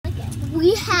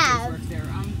have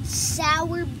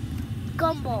sour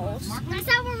gumballs.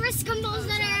 The sourest gumballs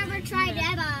that I ever tried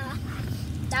ever.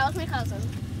 That was my cousin.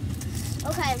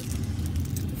 Okay.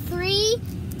 3,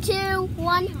 2,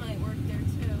 1. Kenny might work there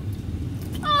too.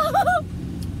 Oh.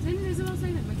 Didn't Isabel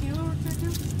say that Michaela works there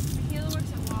too? Michaela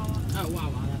works at Wawa. Oh, wow,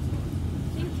 that's what.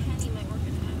 I think Kenny might work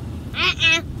at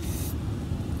that.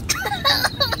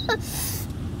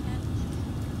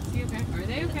 Is he okay? Are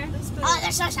they okay? Oh,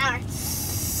 they're so sour.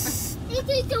 It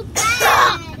tastes so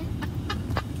bad.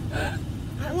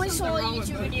 I wish Something all wrong with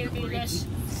YouTube video do both this.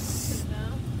 No.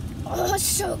 Oh, it's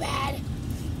so bad.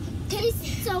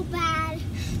 Tastes so bad.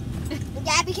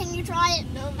 Gabby, can you try it?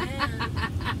 No, man.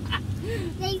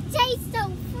 They taste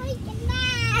so freaking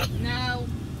bad. No.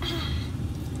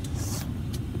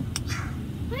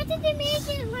 Why did they make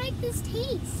it like this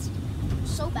taste?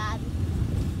 So bad.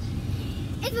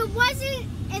 If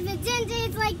it didn't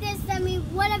taste like this, then we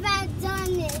would have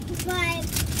done it. But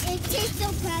it tastes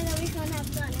so bad that we couldn't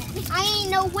have done it. I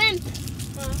ain't no wimp.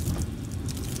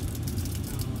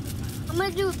 I'm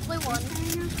gonna do a blue one.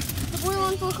 The blue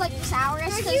ones look like the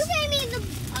sourest. You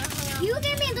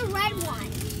gave me the red one.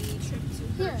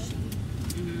 Here,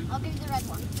 Mm-hmm. I'll give you the red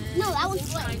one. No, that one's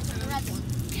plain. The red one.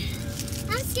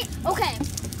 I'm scared. Okay.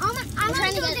 I'm trying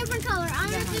gonna to do a get- different color. I'm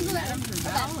gonna do blue. Madam for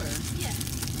Val, or? Yeah.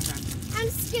 Okay. I'm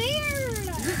scared.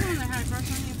 Is this the one that had a crush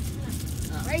on you?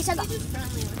 Ready, set, go. He's just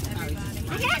friendly with everybody.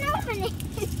 I can't open it.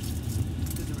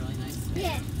 This is really nice.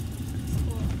 Yeah.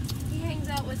 Cool. He hangs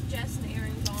out with Jess and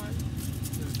Aaron Vaughn.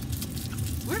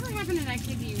 Whatever happened to that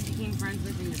kid that you became friends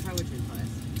with in your poetry class?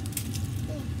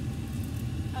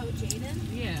 Oh, Jaden?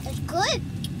 Yeah. It's good.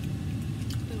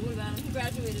 But what about him? He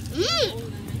graduated Mm. older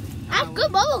than me. That's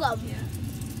good bubble gum. Yeah.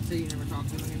 So you never talked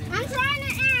to him again? I'm trying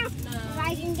it out. No. If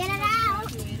I can get it he out.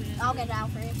 graduated. I'll get it out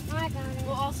for you. Oh, I got it.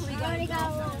 Well, also he got a Already got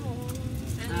girlfriend. one.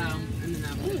 And Oh, then, and then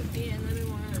that was it. yeah, and then we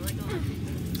wanted like a lot of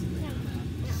people.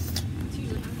 It's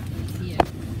usually Yeah.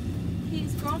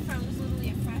 his girlfriend was literally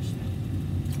a freshman.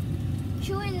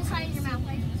 Chew in the side of your mouth,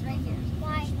 right here.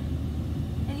 Why?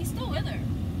 And he's still with her.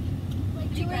 Like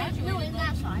He chew it. graduated No, in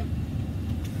that side.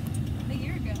 a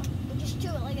year ago. Just chew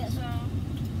it like this. So,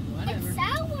 Whatever. It's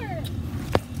sour.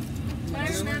 but I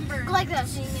remember Go like this.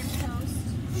 seeing him post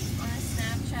on his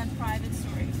Snapchat private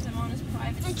story because I'm on his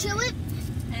private And chew story. it.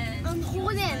 And And he hold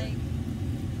was, in. like,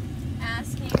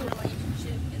 asking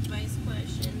relationship advice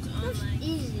questions on like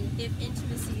Easy. if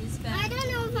intimacy is bad. I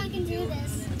don't know if I can do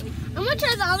this. I'm gonna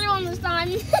try the other one this time.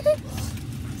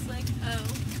 It's like, oh,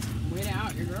 Wait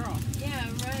out, your girl. yeah,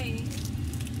 right.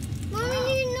 Mommy, Wow.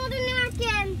 need another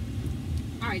napkin.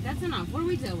 Alright, that's enough. What are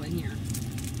we doing here?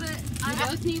 But You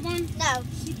both need one? No.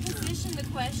 she positioned the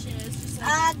question as just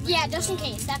like a Yeah, just in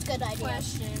random case. That's a good idea.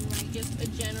 question, like just a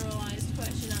generalized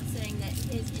question, not saying that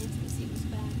his intimacy was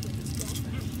bad with his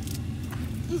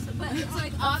girlfriend. So, but it's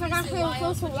like obviously why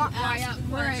else would you ask the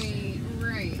question?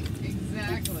 Right.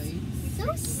 Exactly.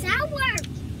 So sour.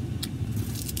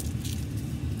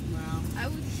 Wow. I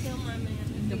would kill my man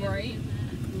if he ever Right? did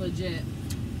that. Legit.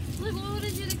 Like, what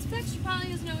did you expect? She probably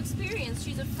has no experience.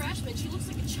 She's a freshman. She looks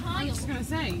like a I was child. just gonna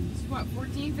say, she's what,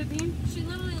 14, 15? She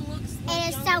literally looks like It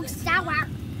is so younger than sour.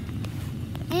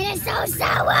 me. It is so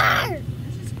sour.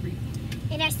 That's just creepy.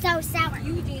 It is so sour.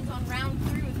 Eugene's on round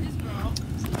 3 with his girl.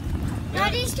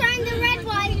 Daddy's trying the red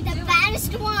one, the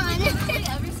baddest one. Literally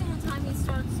every single time he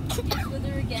starts gets with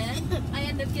her again, I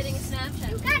end up getting a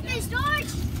Snapchat. You got this, George.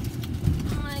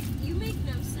 I'm like, you make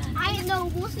no sense. I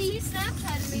know. We'll see. She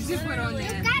Snapchatted me You should put on literally.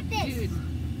 that. got this. Dude,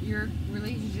 your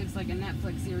relationship's like a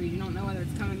Netflix series. You don't know whether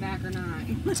it's coming back or not.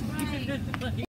 Right.